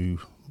to,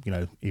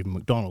 even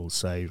McDonald's,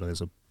 say,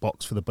 there's a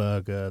box for the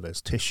burger,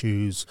 there's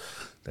tissues,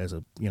 there's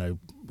a,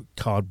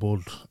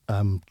 cardboard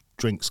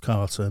drinks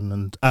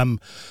carton. And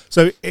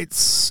so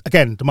it's,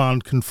 again,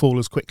 demand can fall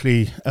as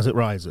quickly as it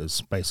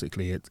rises,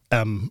 basically.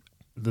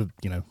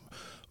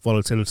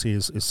 Volatility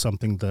is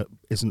something that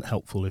isn't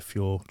helpful if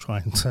you're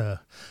trying to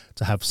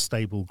have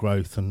stable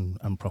growth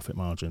and profit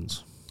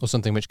margins. Or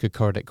something which could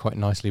correlate quite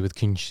nicely with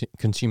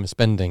consumer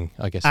spending,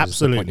 I guess.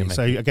 Absolutely.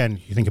 So again,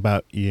 you think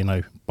about,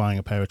 buying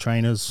a pair of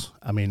trainers.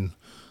 I mean,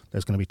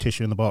 there's going to be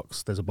tissue in the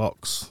box. There's a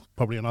box,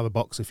 probably another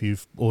box if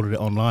you've ordered it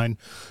online.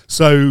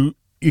 So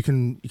you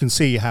can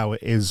see how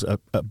it is a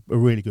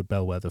really good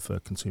bellwether for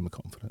consumer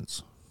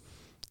confidence.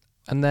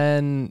 And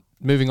then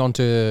moving on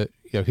to,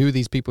 who are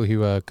these people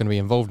who are going to be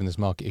involved in this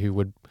market who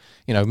would,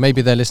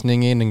 maybe they're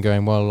listening in and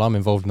going, well, I'm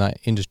involved in that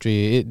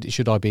industry.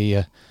 Should I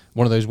be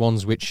one of those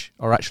ones which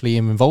are actually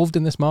involved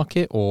in this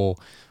market or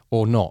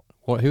not?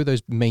 Who are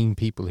those main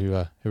people who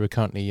are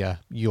currently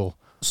your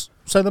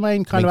So the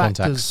main kind of contacts?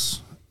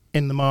 Actors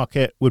in the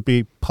market would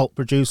be pulp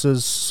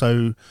producers.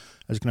 So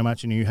as you can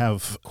imagine, you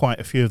have quite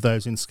a few of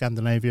those in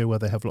Scandinavia where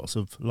they have lots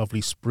of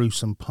lovely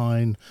spruce and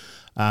pine.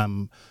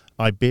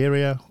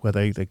 Iberia, where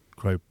they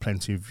grow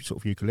plenty of sort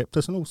of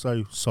eucalyptus and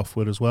also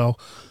softwood as well.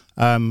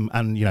 And,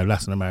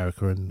 Latin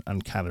America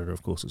and Canada,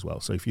 of course, as well.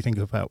 So if you think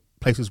about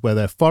places where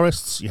there are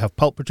forests, you have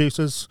pulp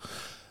producers,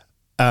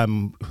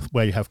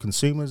 where you have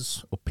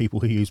consumers or people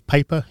who use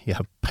paper, you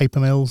have paper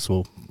mills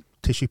or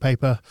tissue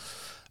paper.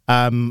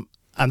 And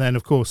then,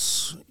 of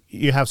course,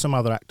 you have some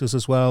other actors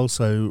as well,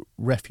 so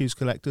refuse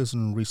collectors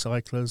and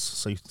recyclers.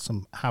 So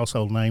some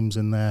household names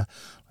in there,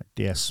 like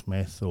DS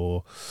Smith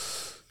or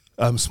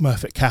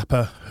Smurfit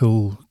Kappa,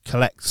 who'll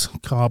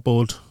collect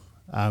cardboard,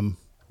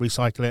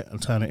 recycle it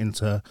and turn it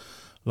into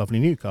lovely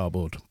new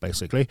cardboard,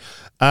 basically.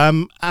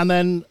 And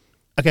then,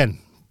 again,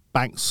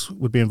 banks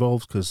would be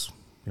involved because,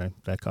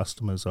 their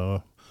customers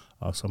are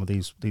some of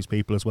these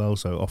people as well,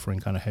 so offering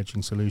kind of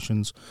hedging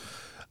solutions.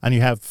 And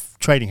you have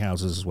trading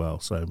houses as well,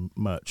 so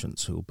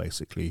merchants who will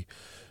basically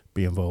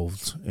be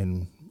involved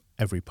in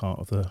every part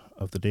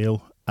of the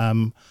deal.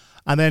 And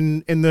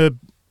then in the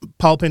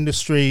pulp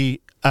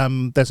industry,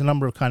 there's a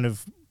number of kind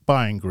of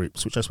buying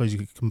groups, which I suppose you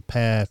could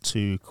compare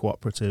to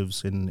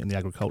cooperatives in the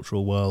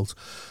agricultural world,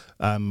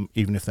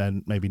 even if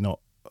they're maybe not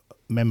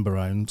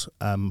member-owned,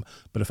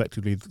 but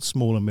effectively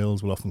smaller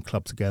mills will often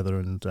club together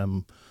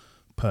and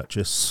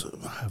purchase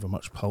however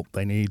much pulp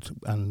they need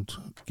and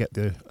get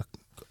the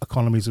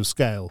economies of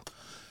scale.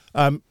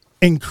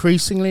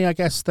 Increasingly, I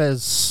guess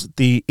there's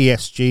the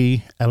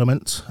ESG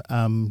element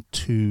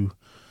to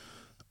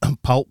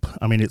pulp.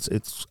 I mean,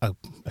 it's a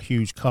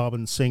huge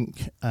carbon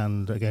sink,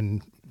 and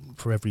again,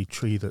 for every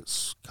tree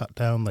that's cut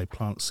down, they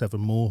plant 7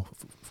 more,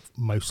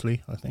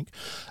 mostly, I think.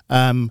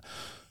 And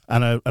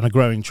a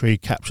growing tree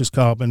captures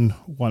carbon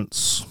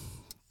once.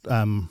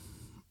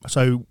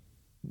 So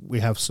we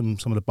have some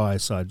of the buyer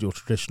side, your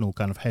traditional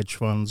kind of hedge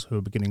funds who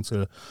are beginning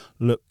to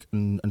look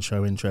and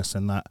show interest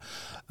in that.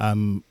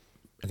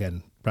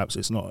 Again, perhaps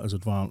it's not as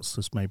advanced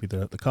as maybe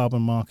the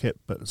carbon market,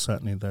 but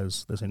certainly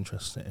there's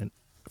interest in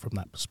from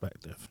that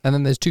perspective. And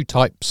then there's 2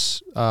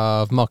 types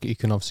of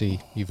market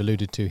you've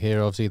alluded to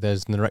here. Obviously,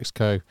 there's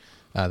Norexco,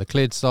 the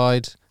cleared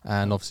side,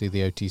 and obviously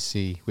the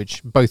OTC,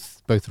 which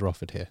both are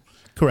offered here.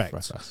 Correct.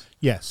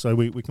 Yes, so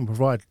we can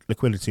provide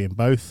liquidity in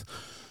both.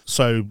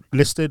 So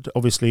listed,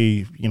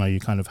 obviously, you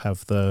kind of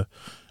have the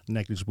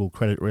negligible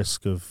credit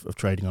risk of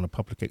trading on a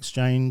public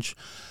exchange.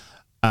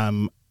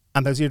 And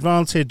there's the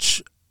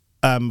advantage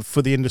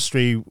for the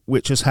industry,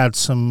 which has had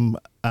some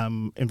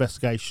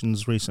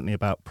investigations recently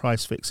about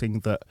price fixing,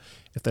 that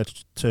if they're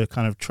to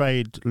kind of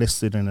trade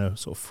listed in a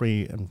sort of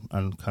free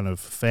and kind of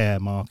fair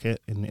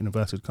market, in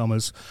inverted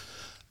commas,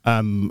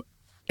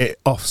 it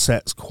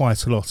offsets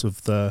quite a lot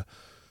of the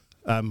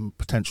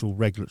potential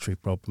regulatory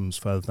problems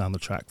further down the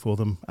track for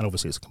them. And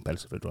obviously it's a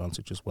competitive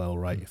advantage as well,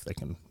 right, if they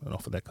can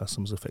offer their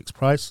customers a fixed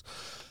price.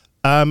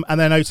 And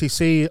then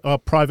OTC are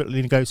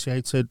privately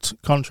negotiated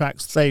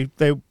contracts. They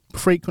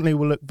frequently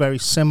will look very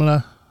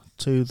similar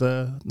to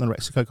the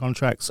Norexco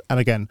contracts. And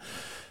again,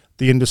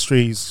 the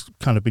industry's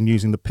kind of been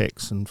using the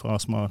PIX and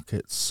fast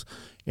markets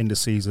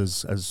indices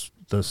as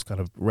this kind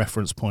of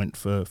reference point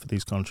for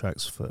these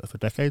contracts for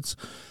decades.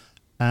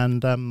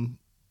 And I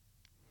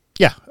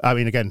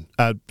mean, again,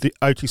 the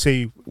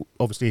OTC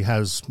obviously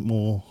has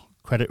more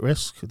credit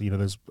risk.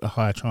 There's a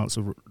higher chance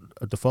of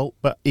a default,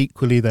 but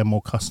equally they're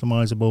more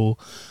customizable,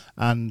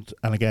 and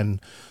again,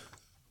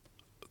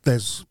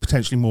 there's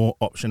potentially more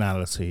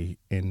optionality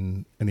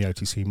in the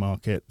OTC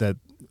market. That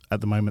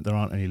at the moment there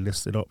aren't any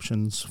listed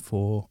options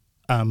for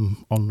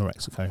on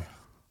Norexco.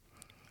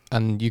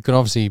 And you can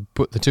obviously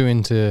put the 2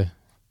 into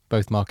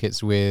both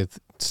markets with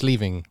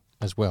sleeving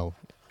as well.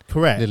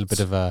 Correct. A little bit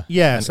of a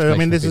So I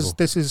mean,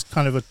 this is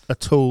kind of a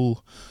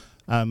tool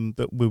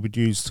that we would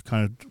use to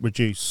kind of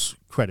reduce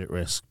credit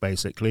risk,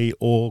 basically,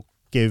 or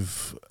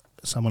give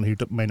someone who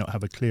may not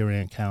have a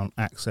clearing account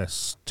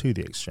access to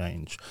the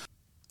exchange.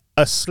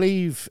 A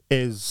sleeve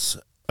is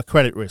a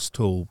credit risk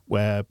tool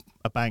where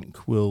a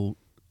bank will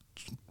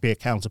be a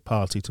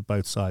counterparty to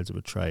both sides of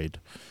a trade.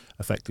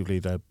 Effectively,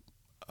 they're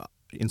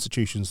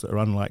institutions that are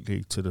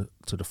unlikely to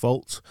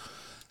default,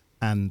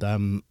 and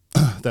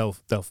they'll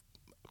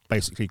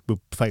basically will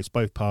face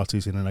both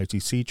parties in an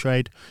OTC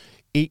trade.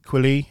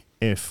 Equally,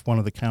 if one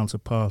of the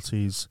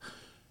counterparties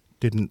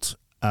didn't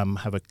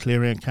have a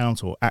clearing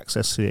account or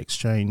access to the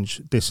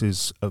exchange, this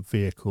is a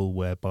vehicle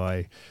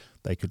whereby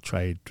they could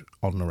trade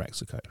on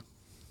Norexco.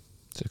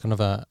 So kind of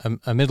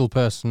a middle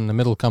person, a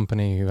middle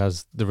company who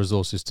has the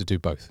resources to do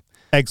both.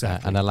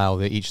 Exactly. And allow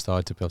each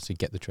side to obviously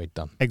get the trade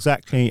done.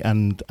 Exactly,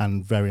 and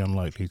very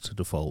unlikely to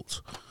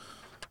default.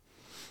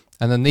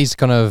 And then these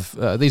kind of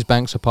these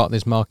banks are part of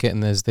this market,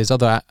 and there's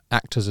other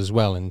actors as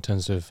well in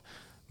terms of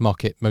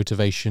market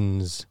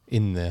motivations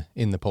in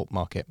the pulp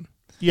market.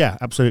 Yeah,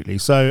 absolutely.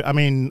 So I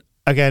mean,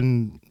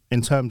 again,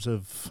 in terms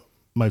of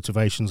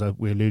motivations,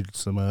 we alluded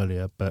to them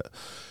earlier, but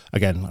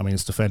again, I mean,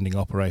 it's defending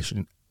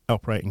operating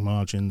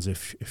margins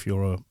if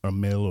you're a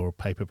mill or a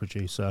paper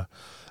producer,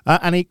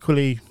 and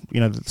equally,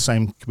 the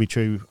same could be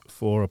true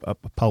for a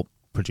pulp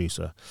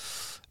producer.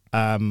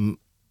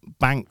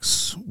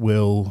 Banks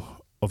will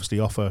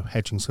obviously offer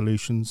hedging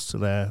solutions to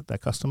their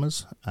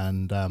customers,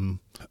 and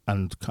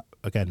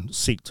again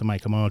seek to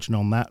make a margin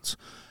on that.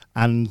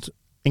 And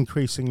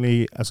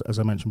increasingly, as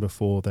I mentioned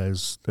before,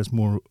 there's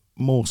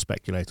more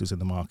speculators in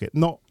the market.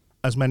 Not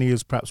as many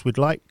as perhaps we'd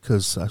like,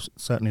 because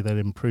certainly they'd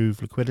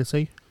improve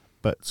liquidity,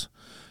 but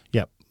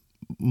yeah,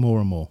 more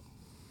and more.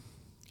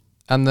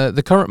 And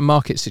the current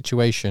market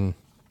situation,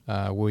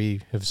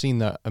 we have seen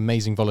that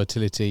amazing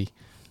volatility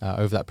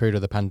over that period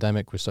of the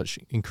pandemic with such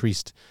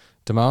increased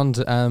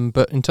demand.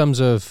 But in terms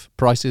of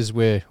prices,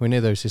 we're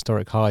near those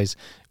historic highs.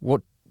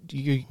 What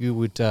you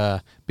would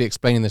be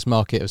explaining this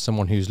market as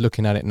someone who's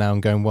looking at it now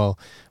and going, well,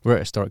 we're at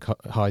historic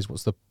highs.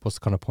 What's the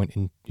kind of point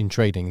in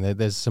trading?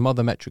 There's some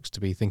other metrics to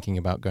be thinking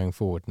about going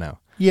forward now.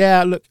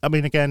 Yeah, look, I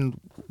mean, again,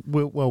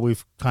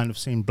 we've kind of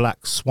seen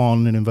black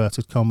swan in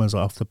inverted commas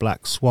after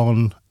black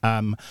swan,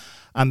 and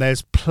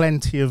there's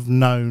plenty of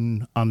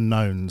known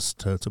unknowns,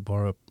 to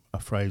borrow a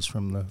phrase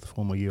from the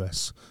former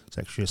US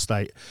Secretary of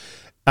State.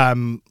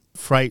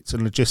 Freight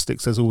and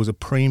logistics, there's always a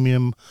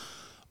premium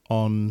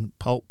on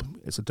pulp.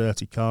 It's a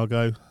dirty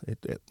cargo.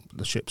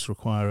 The ships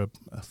require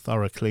a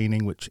thorough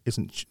cleaning, which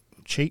isn't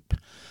cheap.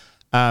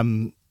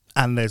 And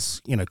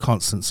there's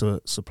constant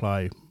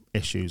supply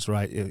issues,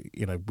 right?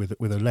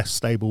 With a less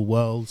stable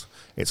world,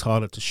 it's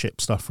harder to ship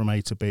stuff from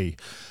A to B.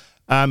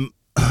 And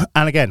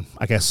again,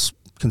 I guess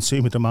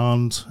consumer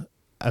demand,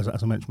 as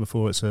I mentioned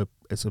before, it's a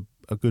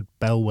good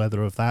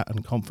bellwether of that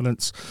and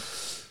confidence.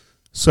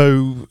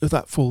 So if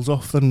that falls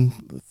off, then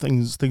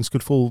things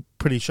could fall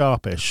pretty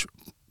sharpish.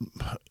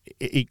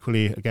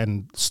 Equally,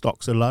 again,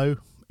 stocks are low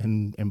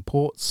in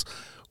ports,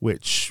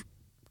 which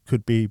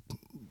could be,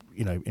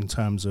 in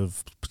terms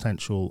of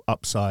potential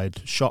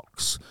upside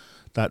shocks,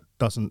 that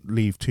doesn't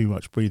leave too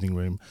much breathing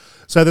room.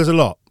 So there's a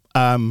lot.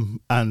 And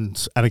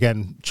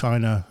again,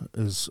 China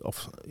is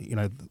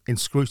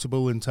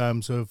inscrutable in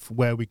terms of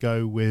where we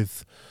go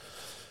with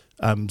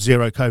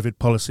zero COVID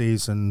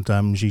policies, and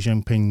Xi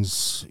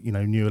Jinping's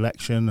new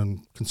election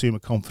and consumer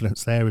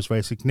confidence there is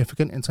very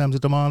significant in terms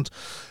of demand.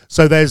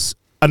 So there's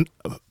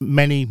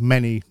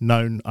many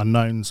known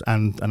unknowns,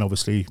 and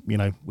obviously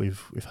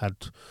we've had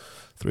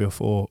 3 or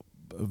 4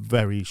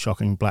 very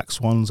shocking black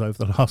swans over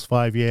the last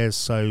 5 years.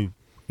 So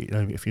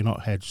if you're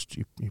not hedged,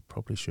 you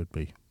probably should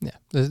be. Yeah,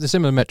 there's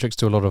similar metrics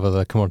to a lot of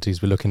other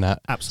commodities we're looking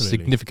at. Absolutely.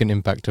 Significant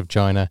impact of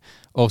China.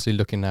 Obviously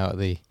looking now at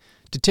the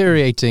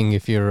deteriorating,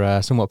 if you're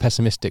a somewhat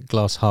pessimistic,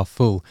 glass half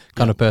full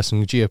kind of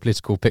person,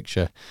 geopolitical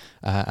picture,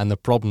 and the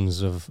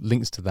problems of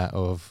links to that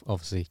of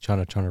obviously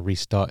China trying to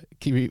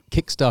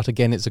kickstart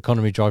again its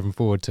economy, driving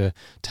forward to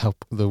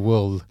help the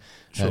world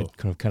kind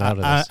of come out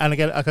of this. And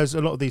again, because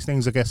a lot of these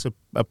things, I guess,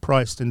 are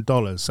priced in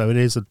dollars, so it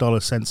is a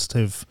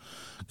dollar-sensitive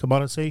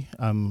commodity,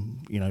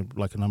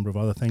 like a number of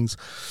other things.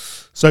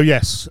 So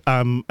yes,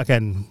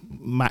 again,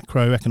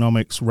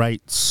 macroeconomics,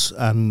 rates,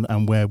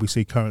 and where we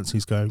see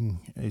currencies going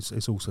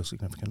is also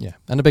significant. Yeah,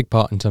 and a big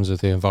part in terms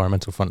of the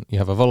environmental front. You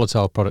have a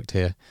volatile product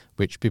here,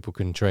 which people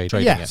can trade.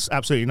 Yes,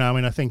 absolutely. No, I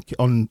mean, I think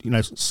on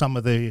some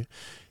of the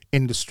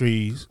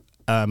industries.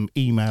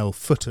 Email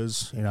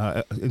footers,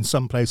 in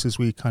some places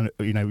we kind of,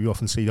 we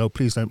often see, oh,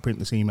 please don't print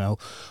this email.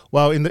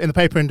 Well, in the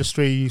paper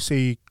industry, you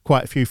see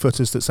quite a few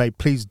footers that say,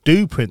 please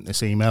do print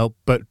this email,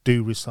 but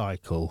do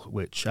recycle,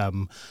 which I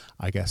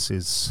guess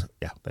is,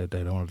 they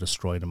don't want to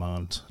destroy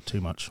demand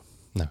too much.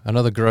 No,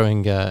 another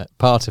growing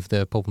part of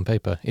the pulp and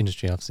paper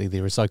industry, obviously the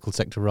recycled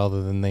sector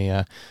rather than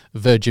the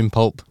virgin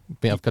pulp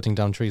of cutting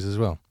down trees as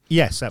well.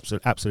 Yes,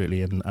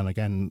 absolutely. And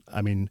again,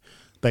 I mean,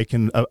 they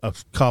can a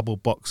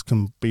cardboard box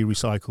can be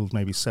recycled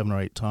maybe 7 or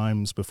 8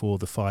 times before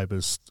the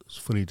fibres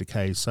fully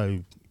decay.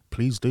 So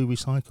please do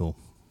recycle.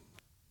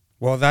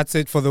 Well, that's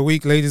it for the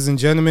week, ladies and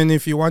gentlemen.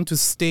 If you want to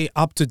stay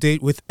up to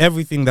date with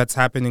everything that's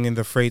happening in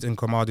the freight and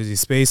commodity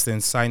space, then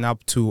sign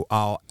up to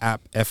our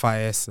app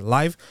FIS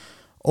Live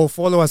or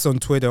follow us on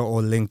Twitter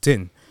or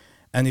LinkedIn.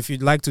 And if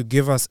you'd like to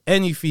give us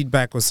any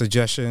feedback or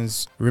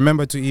suggestions,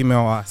 remember to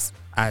email us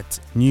at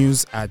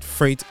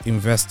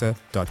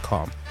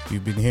news@freightinvestor.com.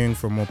 You've been hearing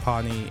from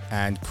Mopani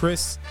and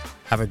Chris.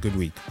 Have a good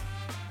week.